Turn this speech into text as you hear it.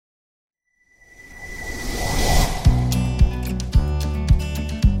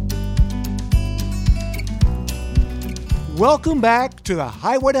Welcome back to the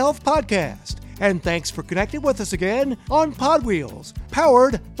Highway to Health Podcast, and thanks for connecting with us again on Podwheels,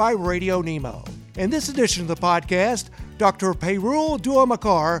 powered by Radio Nemo. In this edition of the podcast, Dr. Parul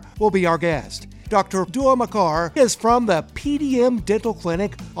Dua-Makar will be our guest. Dr. Dua-Makar is from the PDM Dental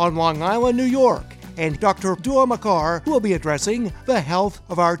Clinic on Long Island, New York, and Dr. Dua-Makar will be addressing the health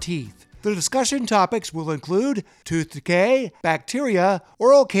of our teeth. The discussion topics will include tooth decay, bacteria,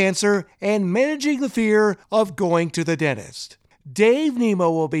 oral cancer, and managing the fear of going to the dentist. Dave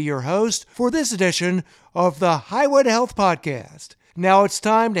Nemo will be your host for this edition of the Highway to Health Podcast. Now it's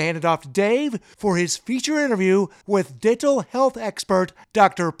time to hand it off to Dave for his feature interview with dental health expert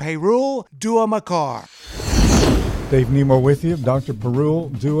Dr. Parul Dua-Makar. Dave Nemo with you. Dr.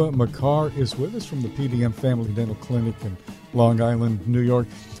 Parul Dua-Makar is with us from the PDM Family Dental Clinic in Long Island, New York.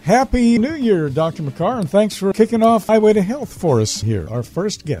 Happy New Year, Dr. Makar, and thanks for kicking off Highway to Health for us here, our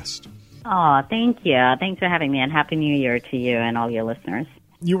first guest. Oh, thank you. Thanks for having me, and Happy New Year to you and all your listeners.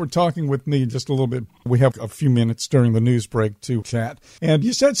 You were talking with me just a little bit. We have a few minutes during the news break to chat, and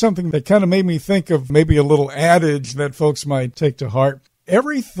you said something that kind of made me think of maybe a little adage that folks might take to heart.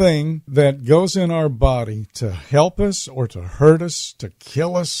 Everything that goes in our body to help us or to hurt us, to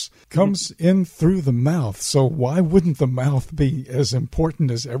kill us, comes in through the mouth. So why wouldn't the mouth be as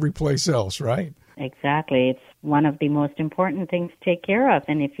important as every place else, right? Exactly. It's one of the most important things to take care of.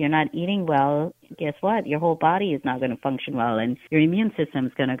 And if you're not eating well, guess what? Your whole body is not going to function well, and your immune system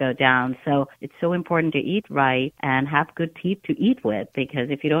is going to go down. So it's so important to eat right and have good teeth to eat with, because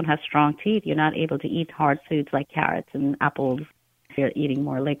if you don't have strong teeth, you're not able to eat hard foods like carrots and apples. You're eating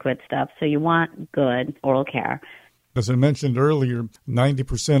more liquid stuff. So you want good oral care. As I mentioned earlier,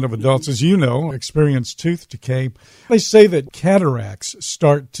 90% of adults, as you know, experience tooth decay. They say that cataracts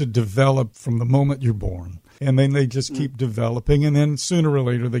start to develop from the moment you're born. And then they just keep developing, and then sooner or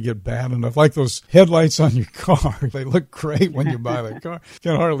later they get bad enough. Like those headlights on your car. They look great when you buy the car.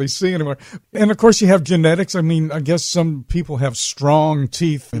 You can hardly see anymore. And, of course, you have genetics. I mean, I guess some people have strong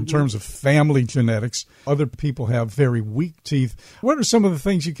teeth in terms of family genetics. Other people have very weak teeth. What are some of the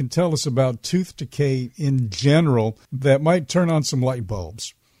things you can tell us about tooth decay in general that might turn on some light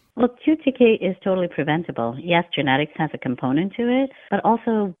bulbs? Well, tooth decay is totally preventable. Yes, genetics has a component to it, but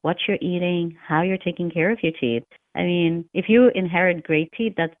also what you're eating, how you're taking care of your teeth. I mean, if you inherit great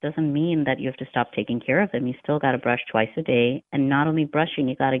teeth, that doesn't mean that you have to stop taking care of them. You still got to brush twice a day, and not only brushing,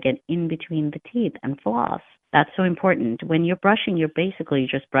 you got to get in between the teeth and floss. That's so important. When you're brushing, you're basically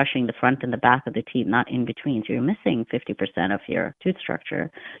just brushing the front and the back of the teeth, not in between. So you're missing 50% of your tooth structure.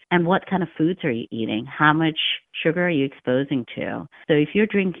 And what kind of foods are you eating? How much sugar are you exposing to? So if you're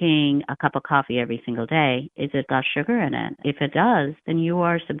drinking a cup of coffee every single day, is it got sugar in it? If it does, then you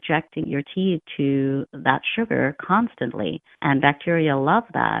are subjecting your teeth to that sugar constantly. And bacteria love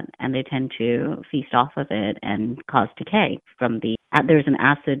that, and they tend to feast off of it and cause decay from there's an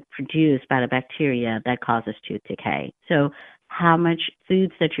acid produced by the bacteria that causes tooth decay. So how much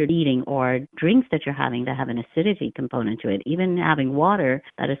foods that you're eating or drinks that you're having that have an acidity component to it, even having water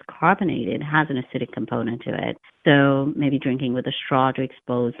that is carbonated has an acidic component to it. So maybe drinking with a straw to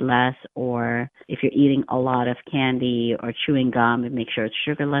expose less, or if you're eating a lot of candy or chewing gum, make sure it's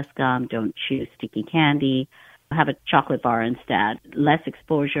sugarless gum. Don't chew sticky candy. Have a chocolate bar instead. Less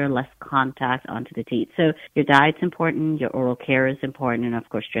exposure, less contact onto the teeth. So your diet's important, your oral care is important, and of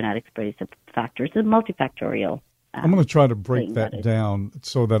course genetics plays a factor. It's a multifactorial. I'm going to try to break that down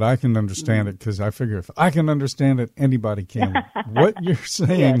so that I can understand it, because I figure if I can understand it, anybody can. What you're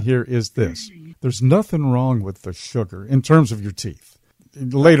saying here is this. There's nothing wrong with the sugar in terms of your teeth.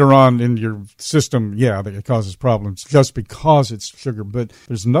 Later on in your system, that it causes problems just because it's sugar. But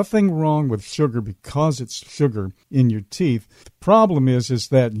there's nothing wrong with sugar because it's sugar in your teeth. The problem is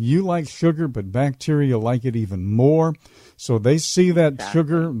that you like sugar, but bacteria like it even more. So they see that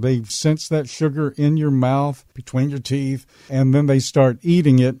sugar, they sense that sugar in your mouth, between your teeth, and then they start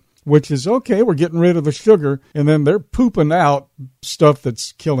eating it, which is, okay, we're getting rid of the sugar, and then they're pooping out stuff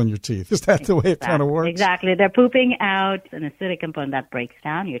that's killing your teeth. Is that the way it kind of works? Exactly. They're pooping out an acidic component that breaks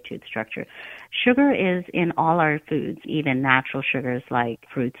down your tooth structure. Sugar is in all our foods, even natural sugars like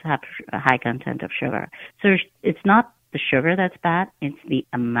fruits have a high content of sugar. So it's not the sugar that's bad, it's the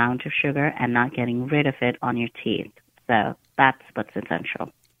amount of sugar and not getting rid of it on your teeth. So that's what's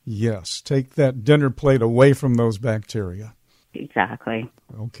essential. Yes, take that dinner plate away from those bacteria. Exactly.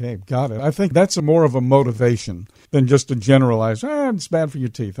 Okay, got it. I think that's more of a motivation than just to generalize, it's bad for your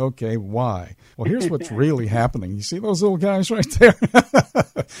teeth. Okay, why? Well, here's what's really happening. You see those little guys right there?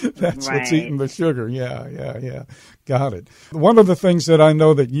 That's what's eating the sugar. Yeah. got it. One of the things that I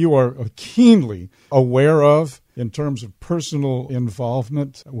know that you are keenly aware of in terms of personal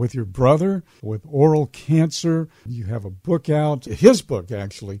involvement with your brother, with oral cancer. You have a book out, his book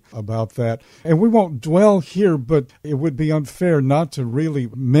actually, about that. And we won't dwell here, but it would be unfair not to really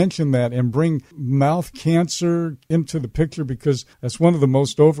mention that and bring mouth cancer into the picture, because that's one of the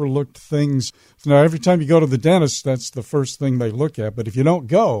most overlooked things. Now, every time you go to the dentist, that's the first thing they look at. But if you don't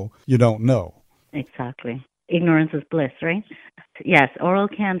go, you don't know. Exactly. Ignorance is bliss, right? Yes, oral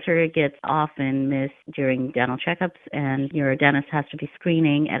cancer gets often missed during dental checkups, and your dentist has to be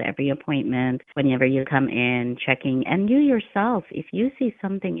screening at every appointment whenever you come in, checking. And you yourself, if you see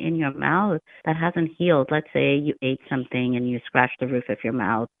something in your mouth that hasn't healed, let's say you ate something and you scratched the roof of your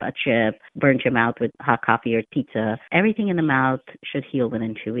mouth, a chip, burnt your mouth with hot coffee or pizza, everything in the mouth should heal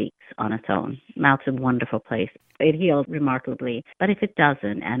within 2 weeks on its own. Mouth's a wonderful place. It heals remarkably. But if it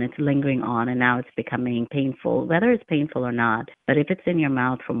doesn't and it's lingering on and now it's becoming painful, whether it's painful or not, but if it's in your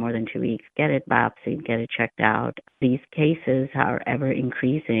mouth for more than 2 weeks, get it biopsied, get it checked out. These cases are ever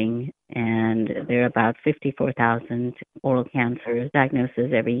increasing, and there are about 54,000 oral cancer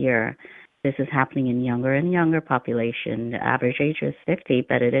diagnoses every year. This is happening in younger and younger population. The average age is 50,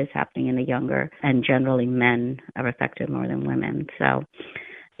 but it is happening in the younger, and generally men are affected more than women. So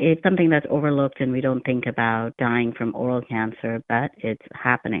it's something that's overlooked, and we don't think about dying from oral cancer, but it's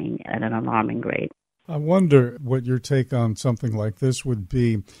happening at an alarming rate. I wonder what your take on something like this would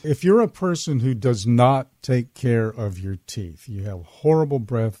be. If you're a person who does not take care of your teeth, you have horrible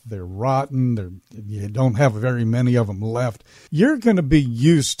breath, they're rotten, you don't have very many of them left, you're going to be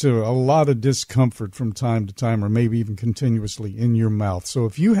used to a lot of discomfort from time to time, or maybe even continuously in your mouth. So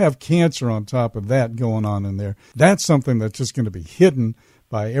if you have cancer on top of that going on in there, that's something that's just going to be hidden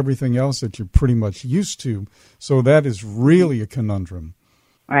by everything else that you're pretty much used to. So that is really a conundrum.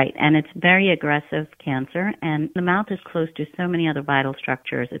 Right, and it's very aggressive cancer, and the mouth is close to so many other vital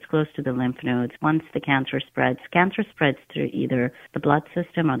structures. It's close to the lymph nodes. Once the cancer spreads through either the blood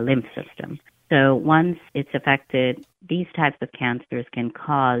system or the lymph system. So once it's affected, these types of cancers can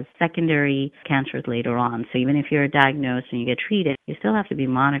cause secondary cancers later on. So even if you're diagnosed and you get treated, you still have to be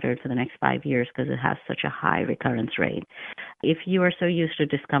monitored for the next 5 years because it has such a high recurrence rate. If you are so used to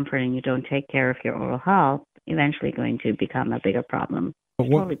discomfort and you don't take care of your oral health, eventually going to become a bigger problem. It's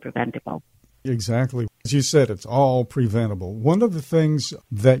totally preventable. Exactly. As you said, it's all preventable. One of the things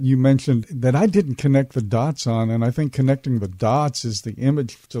that you mentioned that I didn't connect the dots on, and I think connecting the dots is the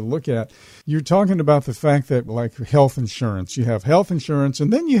image to look at, you're talking about the fact that, like health insurance, you have health insurance,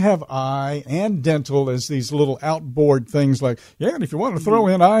 and then you have eye and dental as these little outboard things like, yeah, and if you want to throw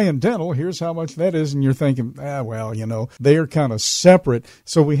in eye and dental, here's how much that is. And you're thinking, they are kind of separate.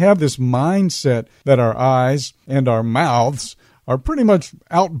 So we have this mindset that our eyes and our mouths are pretty much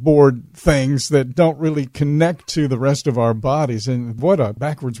outboard things that don't really connect to the rest of our bodies. And what a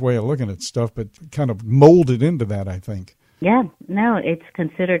backwards way of looking at stuff, but kind of molded into that, I think. Yeah, no, it's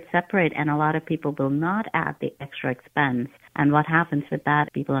considered separate, and a lot of people will not add the extra expense. And what happens with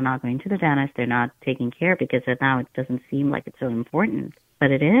that, people are not going to the dentist, they're not taking care because now it doesn't seem like it's so important. But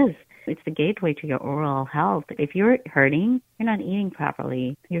it is. It's the gateway to your oral health. If you're hurting, you're not eating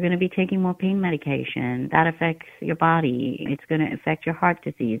properly, you're going to be taking more pain medication. That affects your body. It's going to affect your heart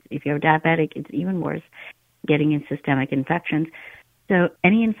disease. If you're diabetic, it's even worse, getting in systemic infections. So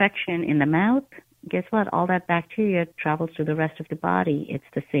any infection in the mouth, guess what? All that bacteria travels to the rest of the body. It's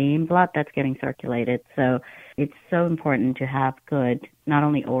the same blood that's getting circulated. So it's so important to have good, not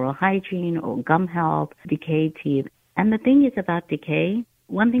only oral hygiene or gum health, decayed teeth. And the thing is about decay,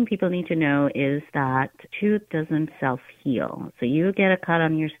 one thing people need to know is that tooth doesn't self-heal. So you get a cut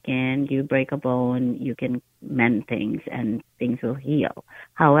on your skin, you break a bone, you can mend things and things will heal.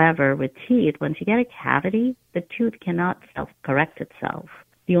 However, with teeth, once you get a cavity, the tooth cannot self-correct itself.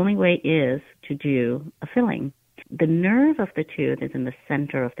 The only way is to do a filling. The nerve of the tooth is in the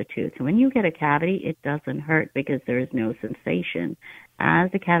center of the tooth. So when you get a cavity, it doesn't hurt because there is no sensation.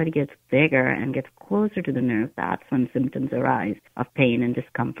 As the cavity gets bigger and gets closer to the nerve, that's when symptoms arise of pain and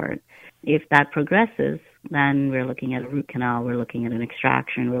discomfort. If that progresses, then we're looking at a root canal, we're looking at an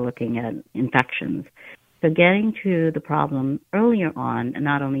extraction, we're looking at infections. So getting to the problem earlier on,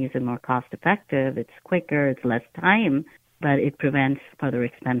 not only is it more cost effective, it's quicker, it's less time, but it prevents further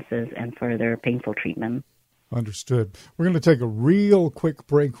expenses and further painful treatment. Understood. We're going to take a real quick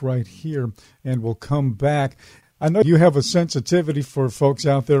break right here, and we'll come back. I know you have a sensitivity for folks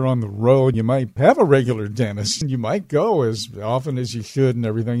out there on the road. You might have a regular dentist. You might go as often as you should and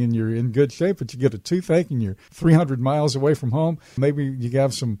everything, and you're in good shape, but you get a toothache and you're 300 miles away from home. Maybe you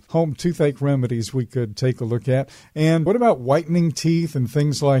have some home toothache remedies we could take a look at. And what about whitening teeth and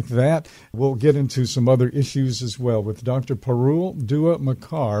things like that? We'll get into some other issues as well with Dr. Parul Dua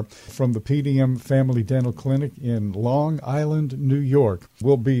Makar from the PDM Family Dental Clinic in Long Island, New York.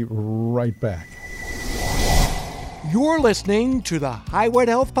 We'll be right back. You're listening to the Highway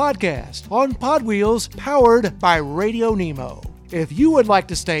to Health Podcast on Pod Wheels, powered by Radio Nemo. If you would like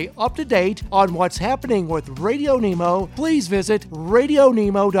to stay up to date on what's happening with Radio Nemo, please visit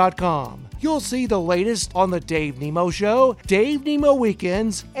RadioNemo.com. You'll see the latest on the Dave Nemo Show, Dave Nemo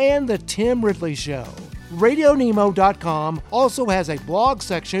Weekends, and the Tim Ridley Show. RadioNemo.com also has a blog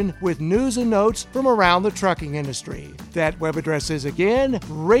section with news and notes from around the trucking industry. That web address is again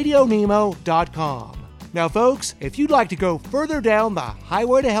RadioNemo.com. Now, folks, if you'd like to go further down the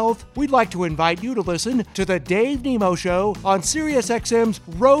highway to health, we'd like to invite you to listen to the Dave Nemo Show on SiriusXM's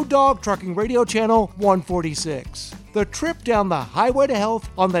Road Dog Trucking Radio Channel 146. The trip down the highway to health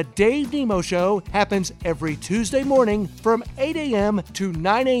on the Dave Nemo Show happens every Tuesday morning from 8 a.m. to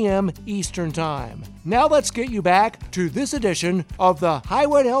 9 a.m. Eastern Time. Now let's get you back to this edition of the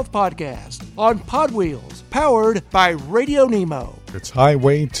Highway to Health Podcast on Pod Wheels, powered by Radio Nemo. It's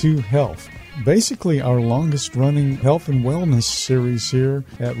Highway to Health. Basically, our longest-running health and wellness series here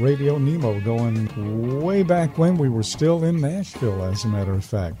at Radio Nemo, going way back when we were still in Nashville, as a matter of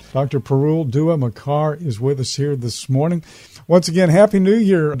fact. Dr. Parul Dua Makar is with us here this morning. Once again, Happy New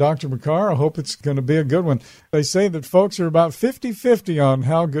Year, Dr. Makar. I hope it's going to be a good one. They say that folks are about 50-50 on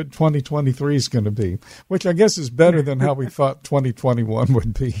how good 2023 is going to be, which I guess is better than how we thought 2021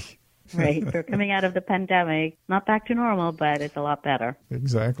 would be. Right. We're coming out of the pandemic. Not back to normal, but it's a lot better.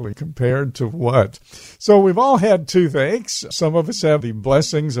 Exactly. Compared to what? So we've all had toothaches. Some of us have the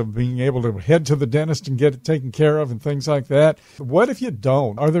blessings of being able to head to the dentist and get it taken care of and things like that. What if you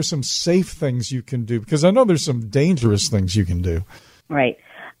don't? Are there some safe things you can do? Because I know there's some dangerous things you can do. Right.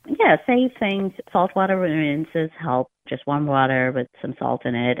 Yeah, safe things. Saltwater rinses help. Just warm water with some salt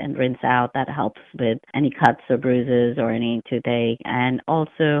in it and rinse out. That helps with any cuts or bruises or any toothache. And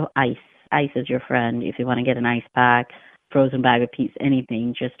also ice. Ice is your friend. If you want to get an ice pack, frozen bag of peas,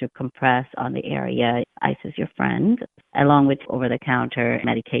 anything just to compress on the area, ice is your friend, along with over-the-counter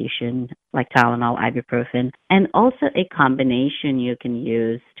medication like Tylenol, ibuprofen, and also a combination you can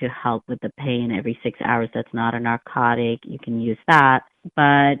use to help with the pain every 6 hours. That's not a narcotic. You can use that.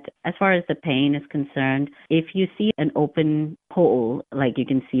 But as far as the pain is concerned, if you see an open hole, like you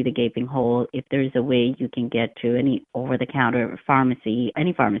can see the gaping hole, if there's a way you can get to any over-the-counter pharmacy,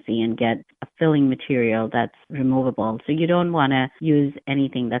 any pharmacy, and get a filling material that's removable. So you don't want to use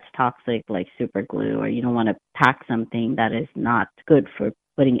anything that's toxic like super glue, or you don't want to pack something that is not good for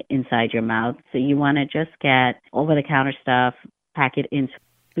putting it inside your mouth. So you want to just get over-the-counter stuff, pack it in.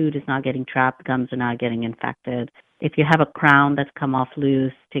 Food is not getting trapped, gums are not getting infected. If you have a crown that's come off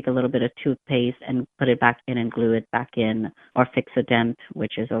loose, take a little bit of toothpaste and put it back in and glue it back in, or Fix-A-Dent,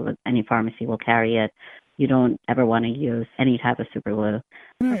 which is over any pharmacy will carry it. You don't ever want to use any type of super glue.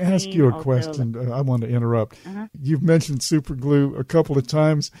 Can I ask you a question? I want to interrupt. You've mentioned super glue a couple of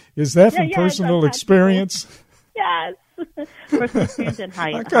times. Is that from personal experience? Yes. Personal experience and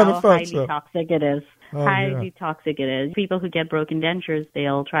how highly toxic it is. Highly toxic it is. People who get broken dentures,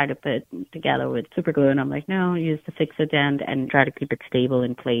 they'll try to put together with super glue, and I'm like, no, use the Fix-A-Dent and try to keep it stable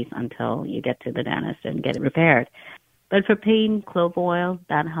in place until you get to the dentist and get it repaired. But for pain, clove oil,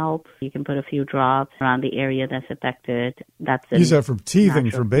 that helps. You can put a few drops around the area that's affected. Use that for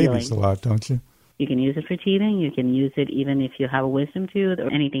teething for babies a lot, don't you? You can use it for teething. You can use it even if you have a wisdom tooth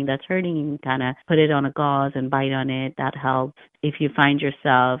or anything that's hurting. You can kind of put it on a gauze and bite on it. That helps. If you find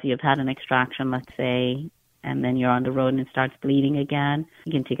yourself, you've had an extraction, let's say, and then you're on the road and it starts bleeding again,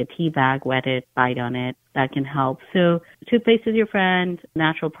 you can take a tea bag, wet it, bite on it. That can help. So toothpaste is your friend.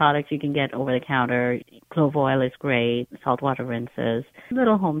 Natural products you can get over the counter. Clove oil is great. Saltwater rinses.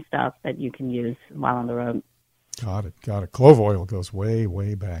 Little home stuff that you can use while on the road. Got it. Clove oil goes way,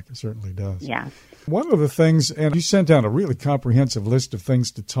 way back. It certainly does. Yeah. One of the things, and you sent out a really comprehensive list of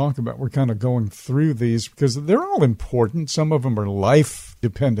things to talk about. We're kind of going through these because they're all important. Some of them are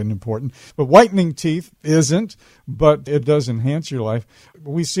life-dependent important. But whitening teeth isn't, but it does enhance your life.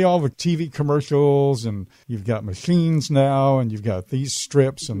 We see all the TV commercials, and you've got machines now, and you've got these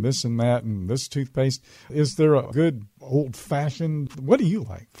strips and this and that and this toothpaste. Is there a good old-fashioned, what do you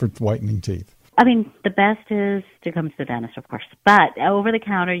like for whitening teeth? I mean, the best is to come to the dentist, of course. But over the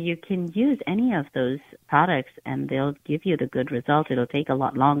counter, you can use any of those products and they'll give you the good result. It'll take a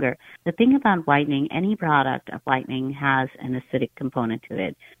lot longer. The thing about whitening, any product of whitening has an acidic component to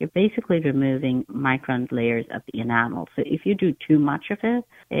it. You're basically removing micron layers of the enamel. So if you do too much of it,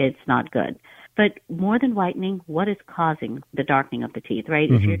 it's not good. But more than whitening, what is causing the darkening of the teeth,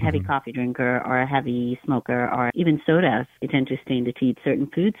 right? If you're a heavy coffee drinker or a heavy smoker or even sodas, they tend to stain the teeth. Certain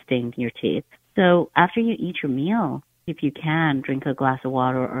foods stain your teeth. So after you eat your meal, if you can, drink a glass of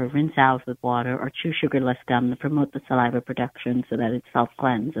water or rinse out with water or chew sugarless gum to promote the saliva production so that it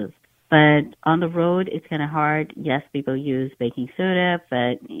self-cleanses. But on the road, it's kind of hard. Yes, people use baking soda,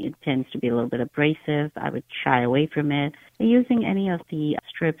 but it tends to be a little bit abrasive. I would shy away from it. Using any of the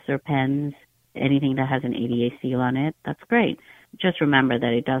strips or pens, anything that has an ADA seal on it, that's great. Just remember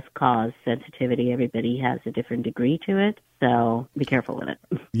that it does cause sensitivity. Everybody has a different degree to it, so be careful with it.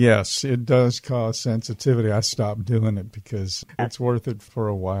 Yes, it does cause sensitivity. I stopped doing it because it's worth it for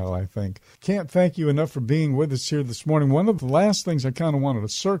a while, I think. Can't thank you enough for being with us here this morning. One of the last things I kind of wanted to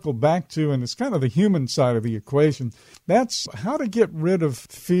circle back to, and it's kind of the human side of the equation, that's how to get rid of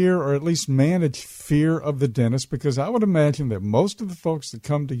fear or at least manage fear of the dentist, because I would imagine that most of the folks that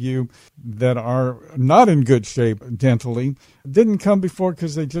come to you that are not in good shape dentally didn't come before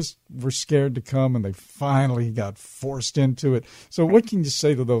because they just were scared to come and they finally got forced into it. So what can you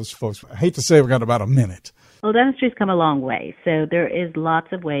say to those folks? I hate to say we've got about a minute. Well, dentistry's come a long way. So there is lots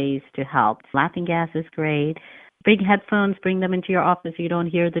of ways to help. Laughing gas is great. Bring headphones, bring them into your office so you don't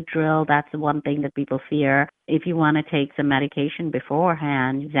hear the drill. That's the one thing that people fear. If you want to take some medication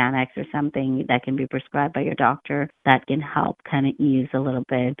beforehand, Xanax or something that can be prescribed by your doctor, that can help kind of ease a little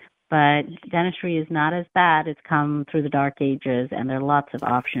bit. But dentistry is not as bad. It's come through the dark ages, and there are lots of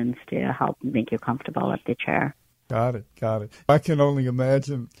options to help make you comfortable at the chair. Got it. I can only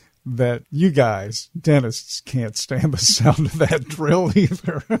imagine that you guys, dentists, can't stand the sound of that drill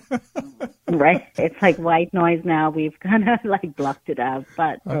either. Right. It's like white noise now. We've kind of like blocked it out.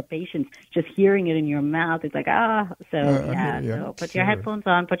 But for patients, just hearing it in your mouth, it's like, So put your headphones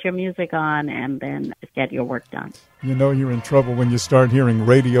on, put your music on, and then just get your work done. You know you're in trouble when you start hearing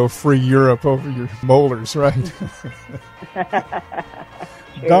Radio Free Europe over your molars, right?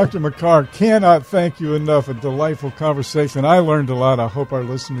 Dr. Makar, cannot thank you enough. A delightful conversation. I learned a lot. I hope our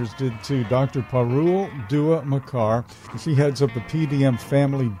listeners did too. Dr. Parul Dua Makar. She heads up the PDM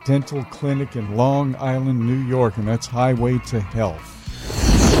Family Dental Clinic in Long Island, New York, and that's Highway to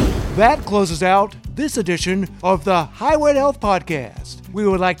Health. That closes out this edition of the Highway to Health podcast. We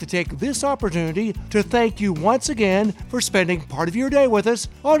would like to take this opportunity to thank you once again for spending part of your day with us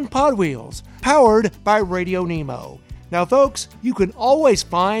on Pod Wheels, powered by Radio Nemo. Now, folks, you can always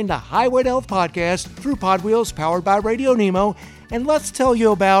find the Highway to Health podcast through Pod Wheels, powered by Radio Nemo, and let's tell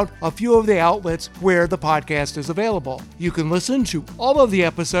you about a few of the outlets where the podcast is available. You can listen to all of the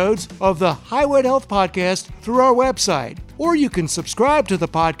episodes of the Highway to Health podcast through our website, or you can subscribe to the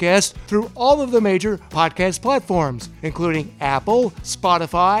podcast through all of the major podcast platforms, including Apple,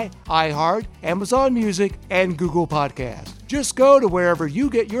 Spotify, iHeart, Amazon Music, and Google Podcasts. Just go to wherever you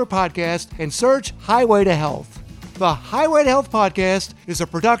get your podcast and search Highway to Health. The Highway to Health podcast is a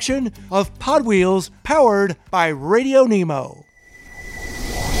production of Pod Wheels, powered by Radio Nemo.